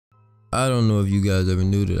I don't know if you guys ever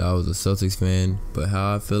knew that I was a Celtics fan, but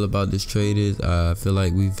how I feel about this trade is I feel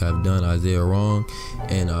like we have done Isaiah wrong,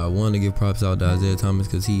 and I want to give props out to Isaiah Thomas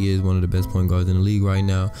because he is one of the best point guards in the league right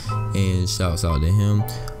now, and shouts out to him.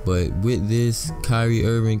 But with this Kyrie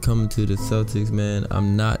Irving coming to the Celtics, man,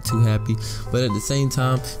 I'm not too happy. But at the same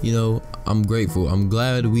time, you know, I'm grateful. I'm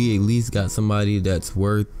glad we at least got somebody that's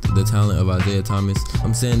worth the talent of Isaiah Thomas.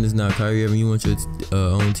 I'm saying this now, Kyrie Irving, you want your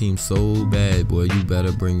own team so bad, boy. You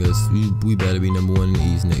better bring us. We better be number one in the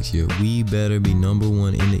East next year. We better be number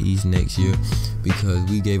one in the East next year because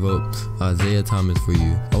we gave up Isaiah Thomas for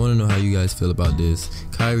you. I want to know how you guys feel about this.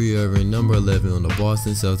 Kyrie Irving, number 11 on the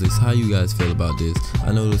Boston Celtics. How you guys feel about this?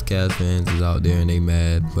 I know those Cavs fans is out there and they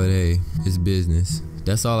mad, but hey, it's business.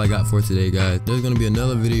 That's all I got for today, guys. There's going to be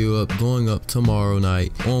another video going up tomorrow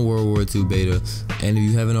night on World War II beta. And if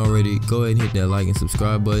you haven't already, go ahead and hit that like and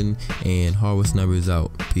subscribe button. And Hardwood Sniper is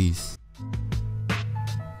out. Peace.